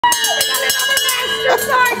Mr.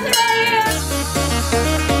 Sorcerers!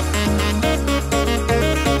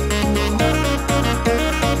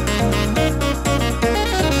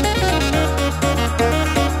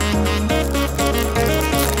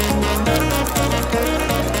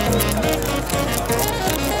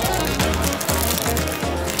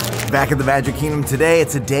 Back at the Magic Kingdom today,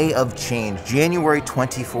 it's a day of change. January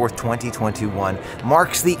 24th, 2021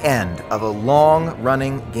 marks the end of a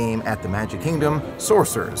long-running game at the Magic Kingdom,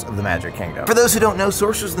 Sorcerers of the Magic Kingdom. For those who don't know,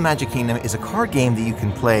 Sorcerers of the Magic Kingdom is a card game that you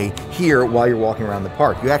can play here while you're walking around the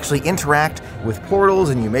park. You actually interact with portals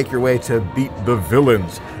and you make your way to beat the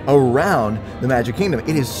villains around the Magic Kingdom.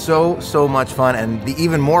 It is so much fun, and the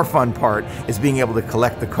even more fun part is being able to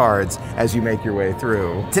collect the cards as you make your way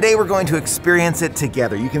through. Today we're going to experience it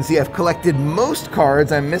together. You can see I've collected most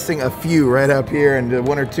cards. I'm missing a few right up here and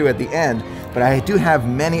one or two at the end, but I do have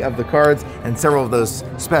many of the cards and several of those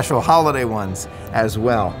special holiday ones as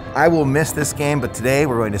well. I will miss this game, but today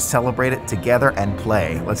we're going to celebrate it together and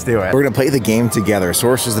play. Let's do it. We're going to play the game together.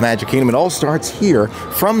 Sorcerers of the Magic Kingdom. It all starts here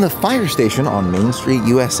from the fire station on Main Street,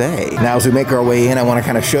 USA. Now, as we make our way in, I want to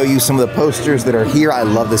kind of show you some of the posters that are here. I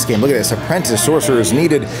love this game. Look at this. Apprentice sorcerers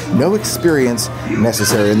needed, no experience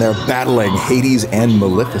necessary, and they're battling Hades and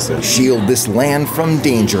Maleficent. Shield this land from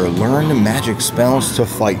danger. Learn magic spells to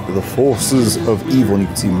fight the forces of evil. And you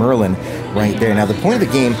can see Merlin right there. Now, the point of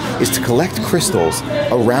the game is to collect crystals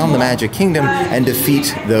around the Magic Kingdom and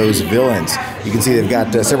defeat those villains. You can see they've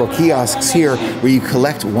got several kiosks here where you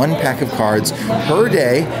collect one pack of cards per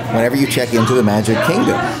day whenever you check into the Magic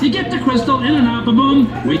Kingdom. You get the crystal in and out,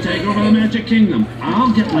 boom, we take over the Magic Kingdom.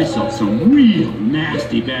 I'll get myself some real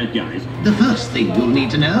nasty bad guys. The first thing you'll need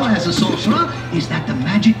to know as a sorcerer is that the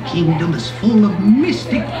Magic Kingdom is full of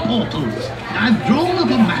mystic portals. I've drawn up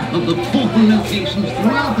a map of the portal locations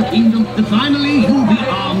throughout the kingdom, and finally you'll be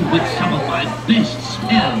armed with some of my best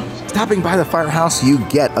spells. Stopping by the firehouse, you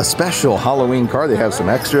get a special Halloween card. They have some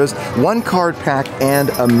extras, one card pack, and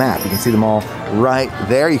a map. You can see them all right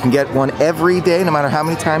there. You can get one every day, no matter how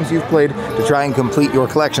many times you've played, to try and complete your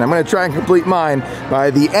collection. I'm going to try and complete mine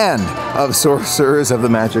by the end of Sorcerers of the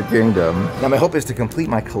Magic Kingdom. Now, my hope is to complete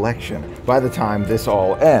my collection by the time this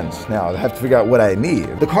all ends. Now, I have to figure out what I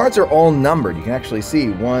need. The cards are all numbered. You can actually see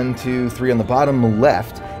 1, 2, 3 on the bottom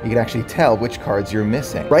left. You can actually tell which cards you're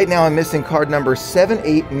missing. Right now, I'm missing card number 7,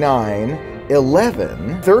 8, 9,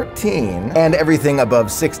 11, 13, and everything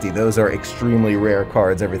above 60. Those are extremely rare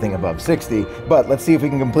cards, everything above 60. But let's see if we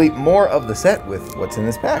can complete more of the set with what's in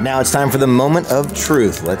this pack. Now it's time for the moment of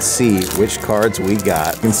truth. Let's see which cards we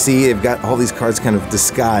got. You can see they've got all these cards kind of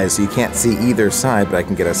disguised, so you can't see either side, but I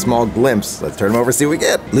can get a small glimpse. Let's turn them over, see what we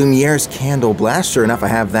get. Lumiere's Candle Blast, sure enough, I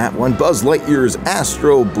have that one. Buzz Lightyear's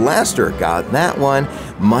Astro Blaster, got that one.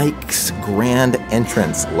 Mike's Grand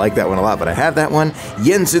Entrance, like that one a lot, but I have that one.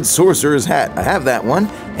 Jensen's Sorcerer's Hat, I have that one.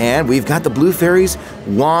 And we've got the Blue Fairy's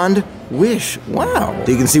Wand Wish. Wow.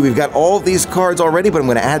 So you can see we've got all these cards already, but I'm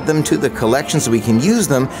going to add them to the collection so we can use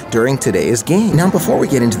them during today's game. Now, before we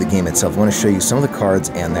get into the game itself, I want to show you some of the cards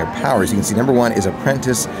and their powers. You can see number one is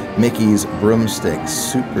Apprentice Mickey's Broomstick.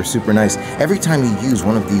 Super nice. Every time you use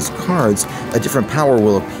one of these cards, a different power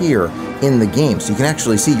will appear in the game. So you can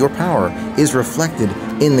actually see your power is reflected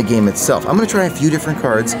in the game itself. I'm going to try a few different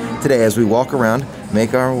cards today as we walk around,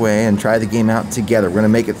 make our way, and try the game out together. We're going to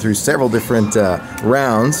make it through several different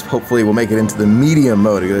rounds. Hopefully we'll make it into the medium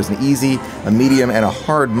mode. There's an easy, a medium, and a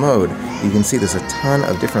hard mode. You can see there's a ton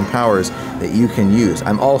of different powers that you can use.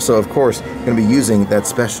 I'm also, of course, going to be using that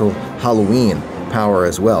special Halloween power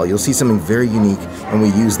as well. You'll see something very unique when we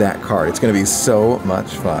use that card. It's going to be so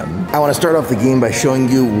much fun. I want to start off the game by showing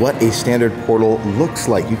you what a standard portal looks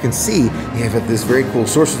like. You can see they have this very cool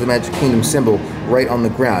Sorcerers of the Magic Kingdom symbol right on the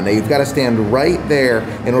ground. Now you've got to stand right there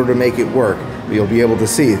in order to make it work. But you'll be able to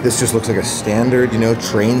see this just looks like a standard,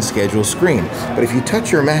 train schedule screen. But if you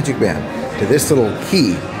touch your magic band to this little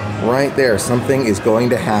key right there, something is going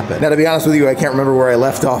to happen. Now, to be honest with you, I can't remember where I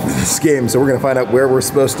left off in this game, so we're going to find out where we're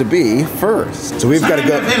supposed to be first. So we've got to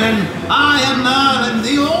go. I am Merlin,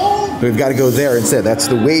 the old. We've got to go there instead. That's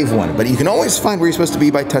the wave one. But you can always find where you're supposed to be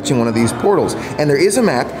by touching one of these portals. And there is a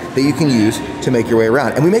map that you can use to make your way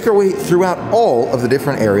around. And we make our way throughout all of the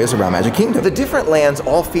different areas around Magic Kingdom. The different lands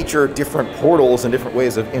all feature different portals and different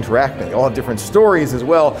ways of interacting. They all have different stories as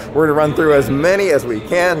well. We're going to run through as many as we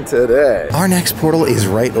can today. Our next portal is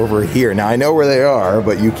right over here. Now, I know where they are,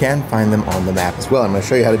 but you can find them on the map as well. I'm going to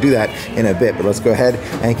show you how to do that in a bit. But let's go ahead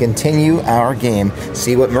and continue our game,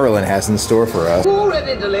 see what Merlin has in store for us.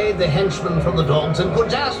 Already delayed the henchmen from the dogs and put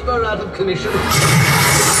Jasper out of commission.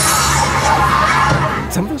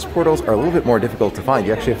 some of those portals are a little bit more difficult to find.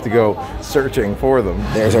 You actually have to go searching for them.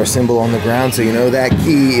 There's our symbol on the ground, so you know that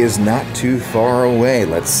key is not too far away.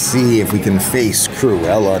 Let's see if we can face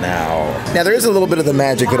Cruella now. Now, there is a little bit of the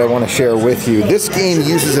magic that I want to share with you. This game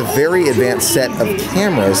uses a very advanced set of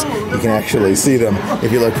cameras. You can actually see them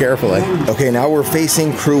if you look carefully. Okay, now we're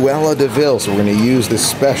facing Cruella de Vil, so we're going to use this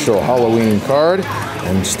special Halloween card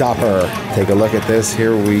and stop her. Take a look at this.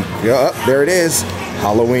 Here we go. Oh, there it is.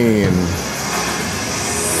 Halloween.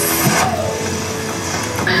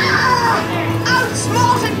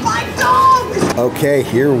 Outsmarted by dogs! Okay,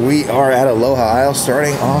 here we are at Aloha Isle,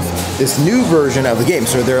 starting off this new version of the game.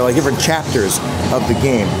 So there are like different chapters of the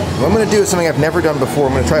game. What I'm going to do is something I've never done before.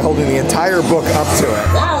 I'm going to try holding the entire book up to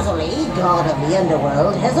it. Rosalie, god of the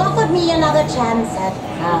underworld, has offered me another chance at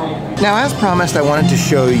fun. Now, as promised, I wanted to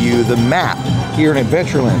show you the map here in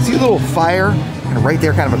Adventureland. See the little fire kind of right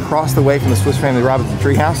there, kind of across the way from the Swiss Family Robinson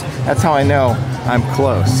treehouse? That's how I know I'm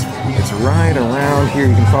close. It's right around here.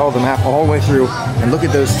 You can follow the map all the way through and look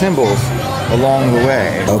at those symbols along the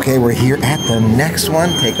way. Okay, we're here at the next one.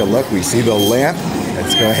 Take a look. We see the lamp.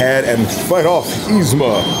 Let's go ahead and fight off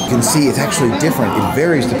Yzma. You can see it's actually different. It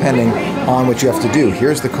varies depending on what you have to do.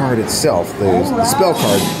 Here's the card itself, the spell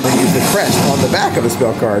card. Then use the crest on the back of the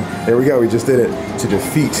spell card. There we go. We just did it to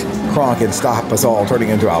defeat Kronk and stop us all turning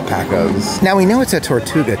into alpacas. Now we know it's a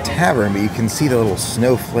Tortuga Tavern, but you can see the little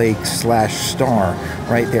snowflake slash star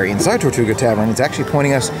right there inside Tortuga Tavern. It's actually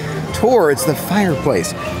pointing us towards the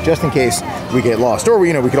fireplace, just in case we get lost. Or,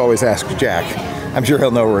 you know, we could always ask Jack. I'm sure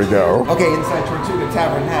he'll know where to go. Okay, inside Tortuga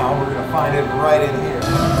Tavern now. We're gonna find it right in here.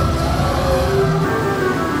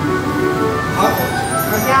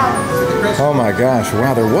 Oh my gosh,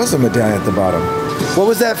 wow, there was a medallion at the bottom. What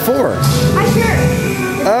was that for? My shirt.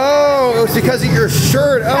 Oh, it was because of your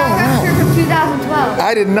shirt. Oh, wow. Shirt from 2012.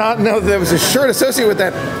 I did not know that there was a shirt associated with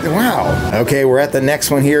that. Wow. Okay, we're at the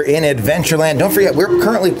next one here in Adventureland. Don't forget, we're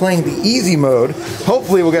currently playing the easy mode.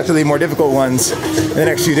 Hopefully we'll get to the more difficult ones in the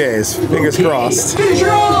next few days. Fingers crossed.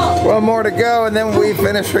 One more to go, and then we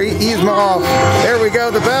finish Yzma off. There we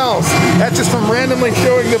go, the bells. That's just from randomly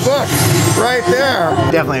showing the book right there.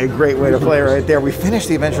 Definitely a great way to play right there. We finished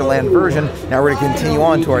the Adventureland version. Now we're going to continue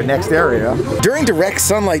on to our next area. During direct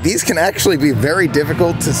sunlight, these can actually be very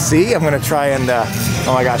difficult to see. I'm going to try and,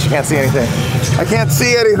 oh my gosh, I can't see anything. I can't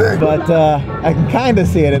see anything. But I can kind of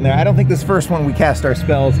see it in there. I don't think this first one we cast our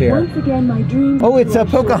spells here. Once again, my dreams. Oh, it's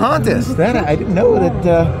Pocahontas. That I didn't know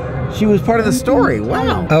that she was part of the story.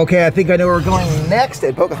 Wow. Okay, I think I know where we're going next.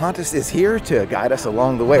 And Pocahontas is here to guide us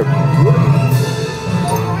along the way.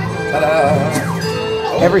 Ta-da!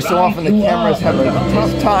 Every so often the cameras have a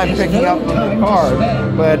tough time picking up the card,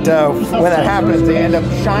 but when that happens, they end up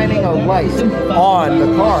shining a light on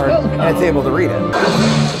the card, and it's able to read it.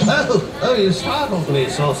 Oh, you startled me,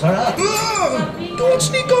 Sorcerer. Don't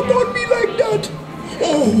sneak up on me like that!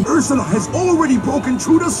 Oh, Ursula has already broken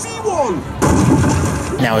through the seawall!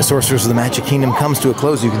 Now, as Sorcerers of the Magic Kingdom comes to a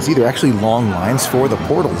close, you can see there are actually long lines for the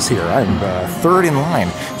portals here. I'm third in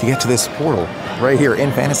line to get to this portal right here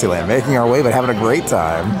in Fantasyland, making our way but having a great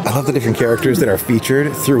time. I love the different characters that are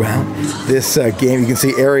featured throughout this game. You can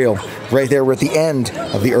see Ariel right there. We're at the end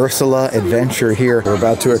of the Ursula adventure here. We're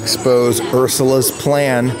about to expose Ursula's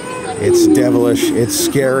plan. It's devilish, it's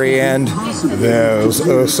scary, and there's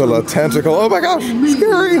Ursula tentacle. Oh my gosh,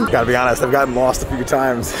 scary! Gotta be honest, I've gotten lost a few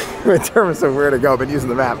times in terms of where to go. I've been using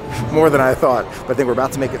the map more than I thought. But I think we're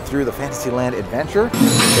about to make it through the Fantasyland adventure.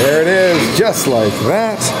 There it is, just like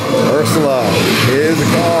that. Ursula is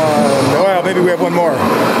gone. Oh, well, maybe we have one more.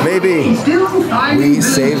 Maybe we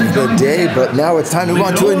saved the day, but now it's time to move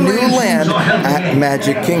on to a new land at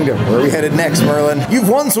Magic Kingdom. Where are we headed next, Merlin? You've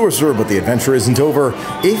won, Sorcerer, but the adventure isn't over.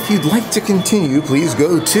 If you'd like to continue, please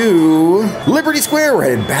go to Liberty Square. We're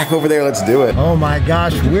headed back over there. Let's do it. Oh my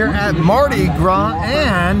gosh, we're at Mardi Gras,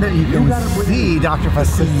 and you can see Dr.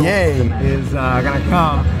 Facilier is gonna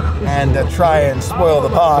come and try and spoil the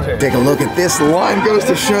party. Take a look at this. The line goes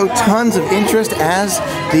to show tons of interest as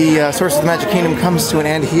the Sorcerers of the Magic Kingdom comes to an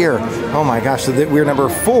end here. Oh my gosh, so we're number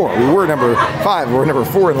 4. We were number 5. We're number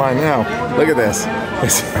 4 in line now. Look at this.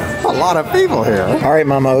 There's a lot of people here. All right,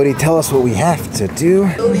 Mama Odie, tell us what we have to do.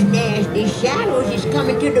 Those nasty shadows is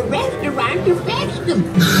coming to the restaurant to fetch them.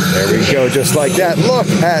 There we go, just like that. Look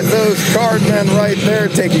at those card men right there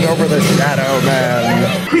taking over the Shadow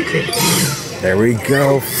Man. There we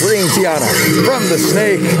go, freeing Tiana from the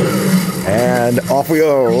snake. And off we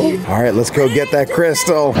go. All right, let's go get that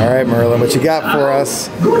crystal. All right, Merlin, what you got for us?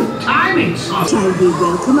 Good timing, Sorcerer. Shall we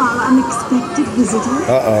welcome our unexpected visitor?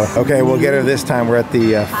 Uh-oh. Okay, we'll get her this time. We're at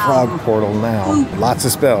the frog portal now. Lots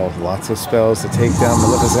of spells to take down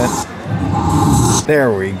Maleficent.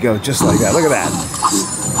 There we go, just like that. Look at that.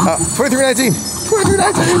 2319.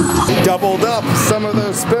 2319. Doubled up some of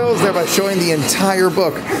those spells there by showing the entire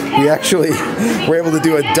book. We actually were able to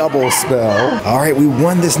do a double spell. All right, we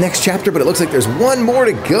won this next chapter, but it looks like there's one more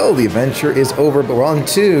to go. The adventure is over, but we're on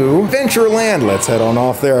to Adventureland. Let's head on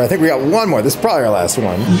off there. I think we got one more. This is probably our last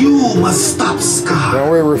one. You must stop Skoff. Don't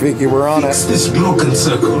worry, Rafiki, we're on Fix it. this broken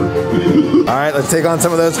circle. All right, let's take on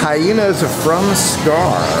some of those hyenas from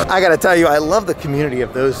Scar. I gotta tell you, I love the community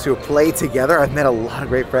of those who play together. I've met a lot of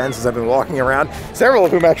great friends as I've been walking around, several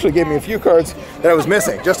of whom actually gave me a few cards that I was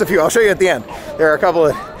missing. Just a few. I'll show you at the end. There are a couple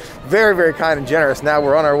of very, very kind and generous. Now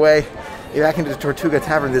we're on our way back into the Tortuga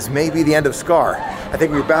Tavern. This may be the end of Scar. I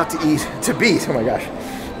think we're about to beat, oh my gosh,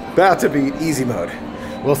 about to beat easy mode.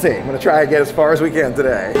 We'll see. I'm gonna try and get as far as we can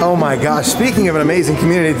today. Oh my gosh, speaking of an amazing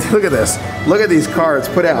community, look at this. Look at these cards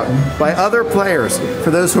put out by other players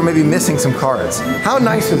for those who are maybe missing some cards. How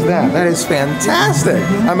nice is that? That is fantastic.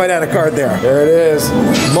 I might add a card there. There it is.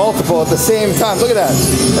 Multiple at the same time. Look at that.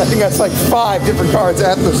 I think that's like 5 different cards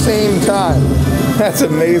at the same time. That's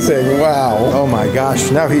amazing. Wow. Oh my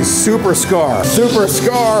gosh. Now he's Super Scar. Super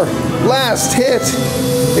Scar. Last hit.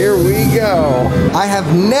 Here we go. I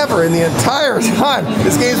have never in the entire time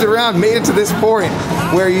this game's around made it to this point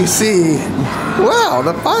where you see, wow,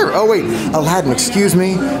 the pirate. Oh wait, Aladdin, excuse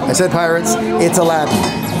me. I said pirates. It's Aladdin.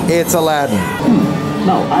 It's Aladdin.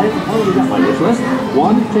 No, I've already got my wish list.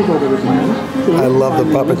 1, take over this land. 2, I love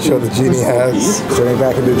the puppet show the genie has. Turning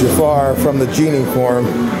back into Jafar from the genie form.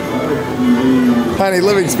 Tiny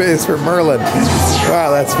living space for Merlin.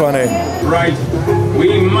 Wow, that's funny. Right.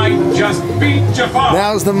 We might just beat Jafar.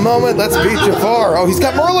 Now's the moment. Let's beat Jafar. Oh, he's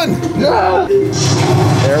got Merlin. No.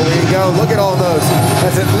 There we go. Look at all those.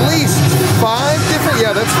 That's at least 5 different.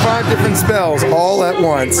 Yeah, that's 5 different spells all at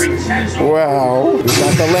once. Wow. We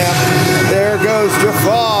got the lamp. There goes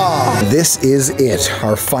Jafar. This is it.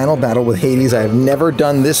 Our final battle with Hades. I have never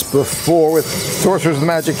done this before with Sorcerers of the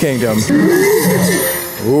Magic Kingdom.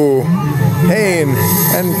 Ooh. Pain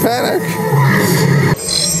and panic.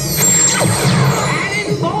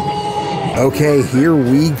 Okay, here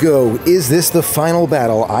we go. Is this the final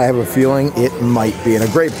battle? I have a feeling it might be. And a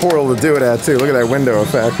great portal to do it at, too. Look at that window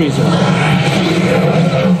effect.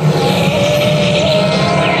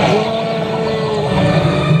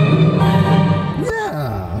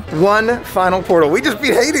 One final portal. We just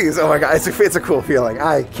beat Hades. Oh my god, it's a cool feeling.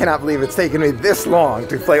 I cannot believe it's taken me this long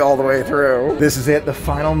to play all the way through. This is it, the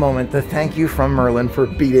final moment, the thank you from Merlin for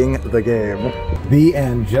beating the game. The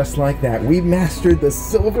end, just like that. We mastered the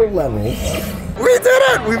silver level. We did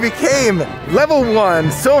it! We became level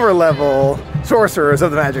 1, silver level Sorcerers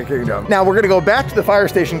of the Magic Kingdom. Now we're gonna go back to the fire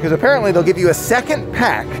station because apparently they'll give you a second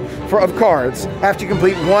pack of cards after you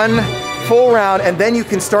complete 1 full round, and then you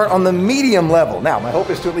can start on the medium level. Now, my hope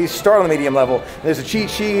is to at least start on the medium level. There's a cheat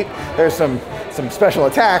sheet, there's some special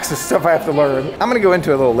attacks, this stuff I have to learn. I'm gonna go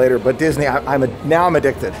into it a little later, but Disney, now I'm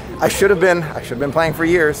addicted. I should have been playing for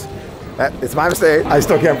years. It's my mistake. I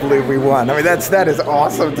still can't believe we won. I mean, that is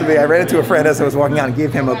awesome to me. I ran into a friend as I was walking out and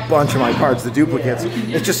gave him a bunch of my cards, the duplicates.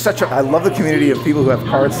 It's just I love the community of people who have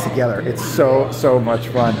cards together. It's so much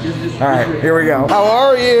fun. All right, here we go. How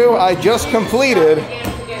are you? I just completed,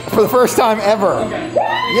 for the first time ever.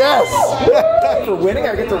 Yes! For winning,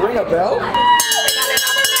 I get to ring a bell.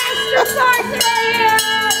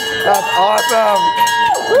 That's awesome.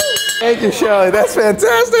 Thank you, Shelley. That's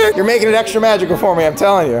fantastic. You're making it extra magical for me, I'm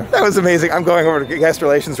telling you. That was amazing. I'm going over to guest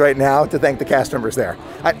relations right now to thank the cast members there.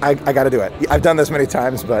 I got to do it. I've done this many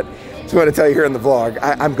times, but I just want to tell you here in the vlog.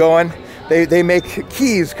 I'm going. They make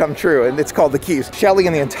keys come true, and it's called the keys. Shelley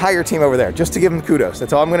and the entire team over there, just to give them kudos.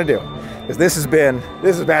 That's all I'm going to do. Because this is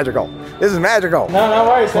magical. This is magical. No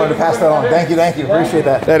worries. Wanted to pass that on. Thank you. Appreciate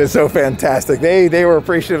that. That is so fantastic. They were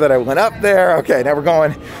appreciative that I went up there. Okay, now we're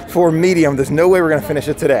going for medium. There's no way we're going to finish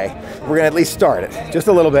it today. We're going to at least start it, just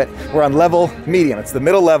a little bit. We're on level medium. It's the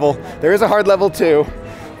middle level. There is a hard level too,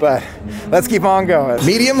 but let's keep on going.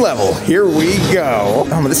 Medium level, here we go.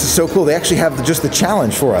 Oh, this is so cool. They actually have just the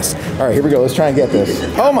challenge for us. All right, here we go. Let's try and get this.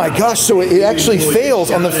 Oh my gosh, so it actually fails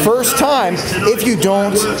on the first time if you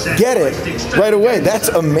don't get it right away. That's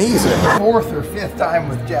amazing. 4th or 5th time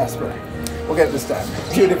with Jasper. We'll get it this time.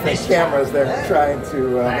 2 different cameras there trying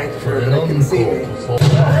to make sure that they can see me.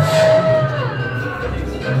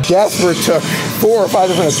 Jasper took 4 or 5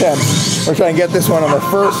 different attempts. We're trying to get this one on the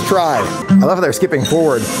first try. I love how they're skipping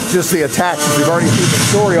forward. Just the attacks, since we've already seen the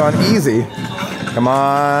story on easy. Come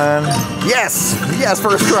on. Yes! Yes,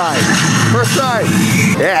 first try. First try.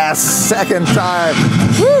 Yes, 2nd time.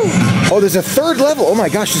 Woo! Oh, there's a 3rd level. Oh my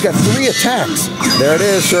gosh, she's got 3 attacks. There it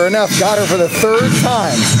is, sure enough. Got her for the 3rd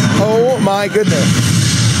time. Oh my goodness.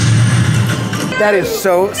 That is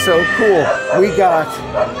so cool. We got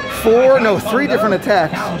 3 different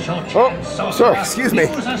attacks. Oh, sorry, excuse me.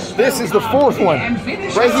 This is the 4th one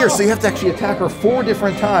right here. So you have to actually attack her 4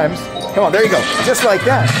 different times. Come on, there you go. Just like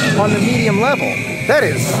that on the medium level. That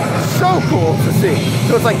is so cool to see.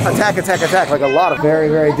 So it's like attack, attack, attack, like a lot of very,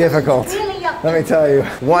 very difficult. Let me tell you,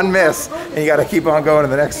 one miss and you got to keep on going to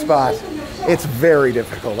the next spot. It's very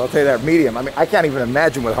difficult. I'll tell you that. Medium. I mean, I can't even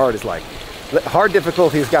imagine what hard is like. Hard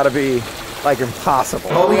difficulty's got to be like impossible.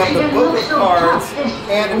 Holding up the book of cards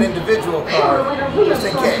and an individual card, just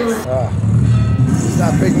in case. It's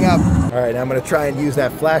not picking up. All right, now I'm going to try and use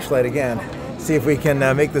that flashlight again. See if we can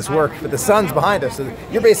make this work. But the sun's behind us, so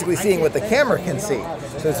you're basically seeing what the camera can see.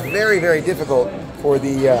 So it's very, very difficult for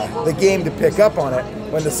the game to pick up on it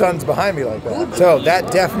when the sun's behind me like that. So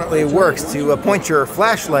that definitely works to point your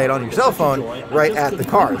flashlight on your cell phone right at the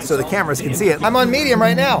card so the cameras can see it. I'm on medium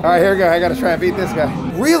right now. All right, here we go. I gotta try and beat this guy.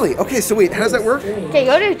 Really? Okay, so wait, how does that work? Okay,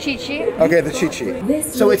 go to cheat sheet. Okay, the cheat sheet.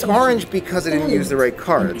 So it's orange because I didn't use the right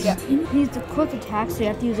cards. Yeah, you used a quick attack, so you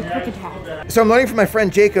have to use a quick attack. So I'm learning from my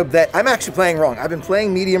friend Jacob that I'm actually playing wrong. I've been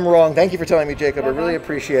playing medium wrong. Thank you for telling me, Jacob. I really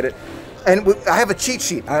appreciate it. And I have a cheat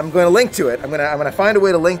sheet. I'm going to link to it. I'm going to find a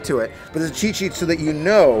way to link to it. But it's a cheat sheet so that you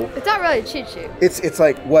know. It's not really a cheat sheet. It's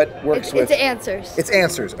like what works with. It's answers. It's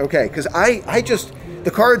answers. Okay, because I just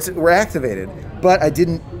the cards were activated, but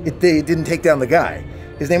they didn't take down the guy.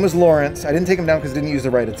 His name was Lawrence. I didn't take him down because I didn't use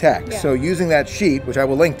the right attack. Yeah. So using that sheet, which I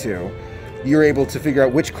will link to, you're able to figure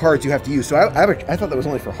out which cards you have to use. So I thought that was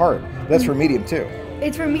only for hard. That's for medium too.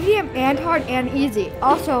 It's for medium and hard and easy.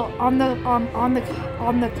 Also, on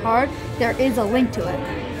the card, there is a link to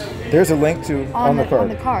it. There's a link to on the card. On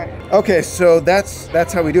the card. Okay, so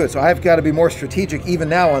that's how we do it. So I've got to be more strategic even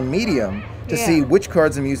now on medium to see which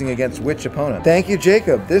cards I'm using against which opponent. Thank you,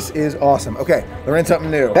 Jacob. This is awesome. Okay, learning something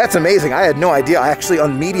new. That's amazing. I had no idea. Actually,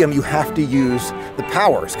 on medium, you have to use the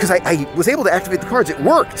powers because I was able to activate the cards. It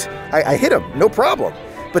worked. I hit them, no problem.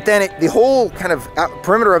 But then the whole kind of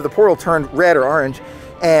perimeter of the portal turned red or orange,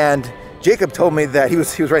 and Jacob told me that he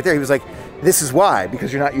was right there. He was like, "This is why,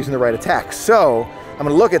 because you're not using the right attack." So I'm going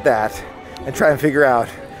to look at that and try and figure out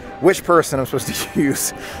which person I'm supposed to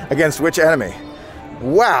use against which enemy.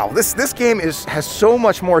 Wow, this game has so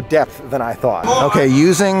much more depth than I thought. Okay,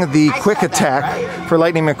 using the quick attack for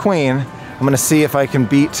Lightning McQueen, I'm going to see if I can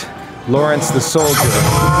beat Lawrence the Soldier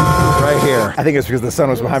right here. I think it's because the sun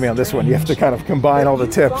was behind me on this one. You have to kind of combine all the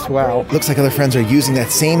tips. Wow. Looks like other friends are using that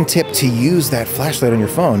same tip to use that flashlight on your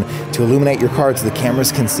phone to illuminate your card so the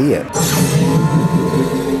cameras can see it.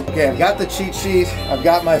 Okay, I've got the cheat sheet. I've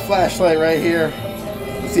got my flashlight right here.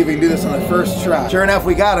 Let's see if we can do this on the first try. Sure enough,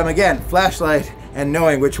 we got him again. Flashlight and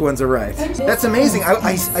knowing which ones are right. That's amazing.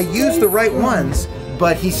 I used the right ones,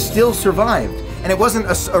 but he still survived. And it wasn't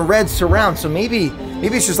a red surround, so maybe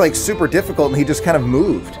it's just like super difficult and he just kind of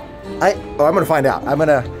moved. I'm gonna find out. I'm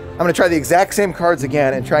gonna try the exact same cards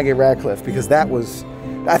again and try and get Radcliffe because I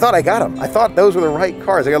thought I got them. I thought those were the right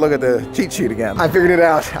cards. I gotta look at the cheat sheet again. I figured it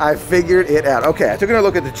out. Okay, I took a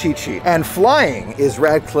look at the cheat sheet. And flying is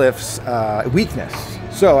Radcliffe's weakness.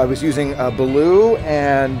 So I was using Baloo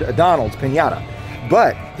and Donald's Pinata.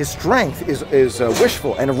 But his strength is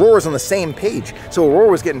wishful, and Aurora's on the same page. So Aurora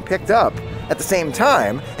was getting picked up at the same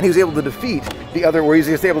time, and he was able to defeat the other, where he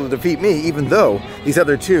was able to defeat me, even though these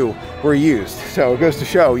other two were used. So it goes to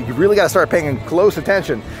show, you really got to start paying close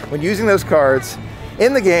attention when using those cards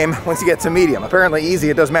in the game once you get to medium. Apparently easy,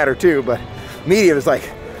 it does matter too, but medium is like,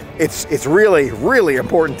 it's really, really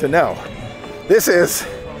important to know. This is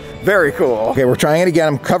very cool. Okay, we're trying it again.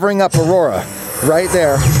 I'm covering up Aurora right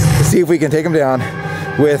there to see if we can take him down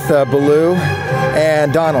with Baloo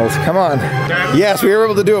and Donald. Come on. Yes, we were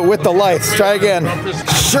able to do it with the lights. Try again.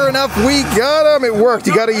 Sure enough, we got him. It worked.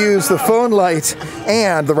 You got to use the phone light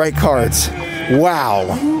and the right cards.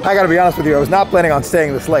 Wow. I got to be honest with you. I was not planning on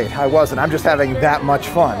staying this late. I wasn't. I'm just having that much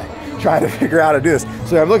fun trying to figure out how to do this.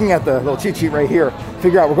 So I'm looking at the little cheat sheet right here.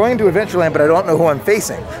 Figure out we're going to Adventureland, but I don't know who I'm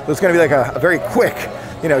facing. So it's going to be like a very quick,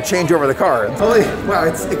 change over the cards. Holy, wow,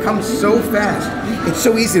 it comes so fast. It's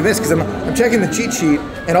so easy to miss because I'm checking the cheat sheet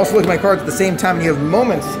and also looking at my cards at the same time, and you have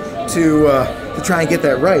moments to try and get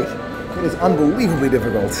that right. It is unbelievably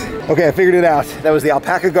difficult. Okay, I figured it out. That was the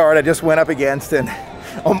alpaca guard I just went up against, and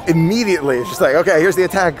immediately it's just like, okay, here's the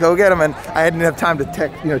attack, go get him, and I didn't have time to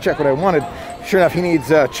check what I wanted. Sure enough, he needs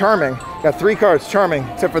Charming. Got 3 cards Charming,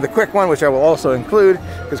 except for the quick one, which I will also include,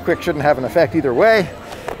 because quick shouldn't have an effect either way.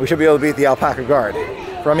 We should be able to beat the alpaca guard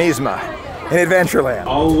from Yzma in Adventureland.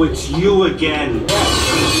 Oh, it's you again.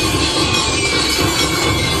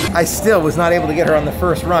 I still was not able to get her on the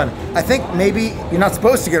first run. I think maybe you're not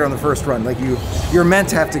supposed to get her on the first run. Like you're meant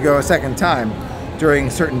to have to go a second time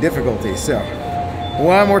during certain difficulties. So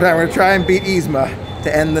One more time, we're gonna try and beat Yzma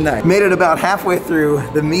to end the night. Made it about halfway through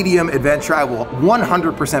the medium adventure. I will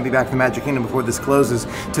 100% be back to the Magic Kingdom before this closes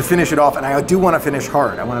to finish it off, and I do want to finish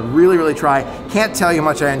hard. I want to really, really try. Can't tell you how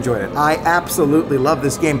much I enjoyed it. I absolutely love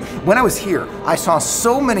this game. When I was here, I saw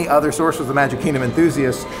so many other Sorcerers of the Magic Kingdom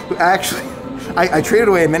enthusiasts who actually, I traded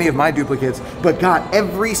away many of my duplicates, but got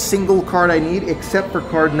every single card I need except for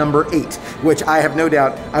card number 8, which I have no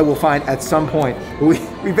doubt I will find at some point.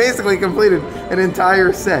 We basically completed an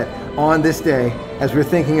entire set on this day as we're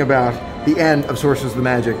thinking about the end of Sorcerers of the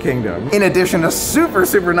Magic Kingdom. In addition, a super,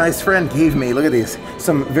 super nice friend gave me, look at these,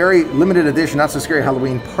 some very limited edition, not so scary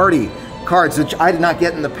Halloween party cards, which I did not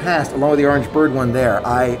get in the past, along with the orange bird one there.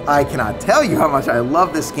 I cannot tell you how much I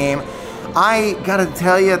love this game. I gotta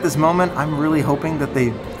tell you at this moment, I'm really hoping that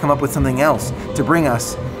they come up with something else to bring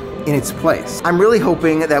us in its place. I'm really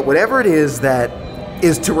hoping that whatever it is that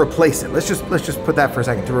is to replace it, let's just put that for a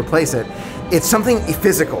second, to replace it, it's something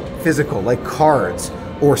physical, like cards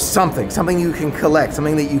or something you can collect,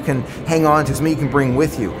 something that you can hang on to, something you can bring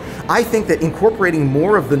with you. I think that incorporating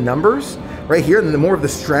more of the numbers right here, and the more of the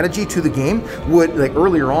strategy to the game would, like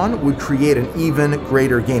earlier on, would create an even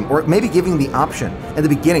greater game. Or maybe giving the option at the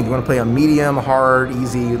beginning, you want to play on medium, hard,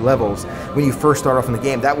 easy levels when you first start off in the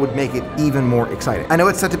game. That would make it even more exciting. I know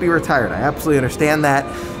it's set to be retired, I absolutely understand that,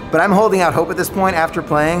 but I'm holding out hope at this point after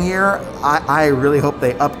playing here. I really hope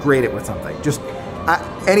they upgrade it with something. Just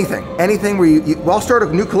anything where I'll start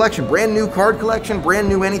a new collection, brand new card collection, brand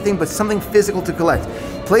new anything, but something physical to collect.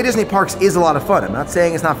 Play Disney Parks is a lot of fun. I'm not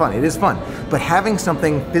saying it's not fun, it is fun. But having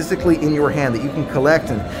something physically in your hand that you can collect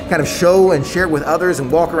and kind of show and share with others and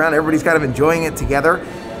walk around, everybody's kind of enjoying it together,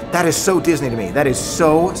 that is so Disney to me. That is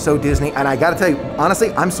so Disney. And I gotta tell you,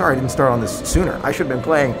 honestly, I'm sorry I didn't start on this sooner. I should have been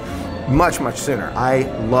playing much sooner. I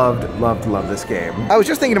loved this game. I was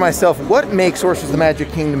just thinking to myself, what makes Sorcerers of the Magic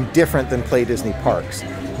Kingdom different than Play Disney Parks?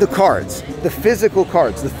 The cards, the physical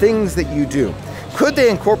cards, the things that you do. Could they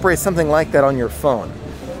incorporate something like that on your phone?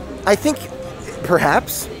 I think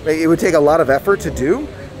perhaps it would take a lot of effort to do,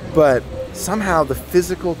 but somehow the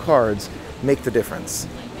physical cards make the difference.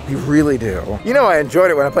 They really do. You know, I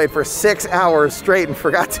enjoyed it when I played for 6 hours straight and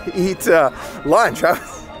forgot to eat lunch.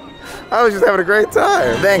 I was just having a great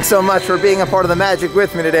time. Thanks so much for being a part of the magic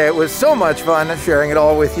with me today. It was so much fun sharing it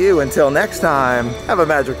all with you. Until next time, have a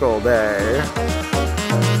magical day.